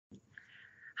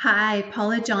Hi,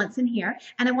 Paula Johnson here,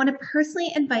 and I want to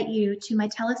personally invite you to my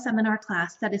teleseminar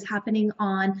class that is happening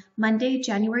on Monday,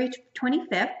 January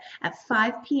 25th at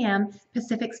 5 p.m.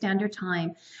 Pacific Standard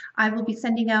Time. I will be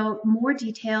sending out more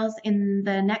details in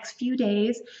the next few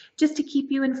days just to keep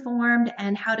you informed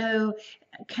and how to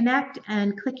connect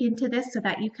and click into this so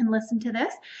that you can listen to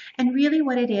this. And really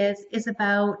what it is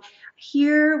about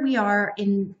here we are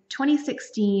in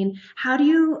 2016. How do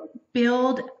you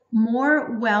build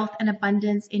more wealth and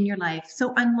abundance in your life?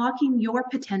 So unlocking your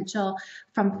potential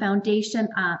from foundation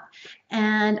up.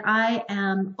 And I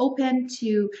am open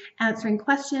to answering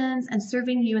questions and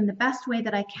serving you in the best way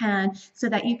that I can so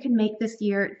that you can make this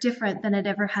year different than it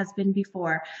ever has been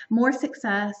before. More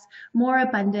success, more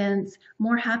abundance,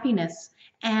 more happiness.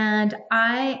 And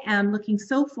I am looking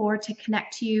so forward to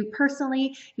connect to you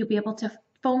personally. You'll be able to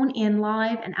phone in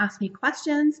live and ask me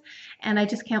questions. And I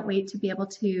just can't wait to be able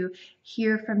to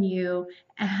hear from you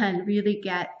and really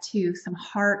get to some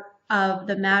heart of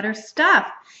the matter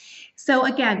stuff. So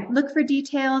again, look for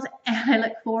details and I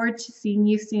look forward to seeing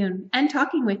you soon and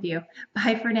talking with you.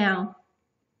 Bye for now.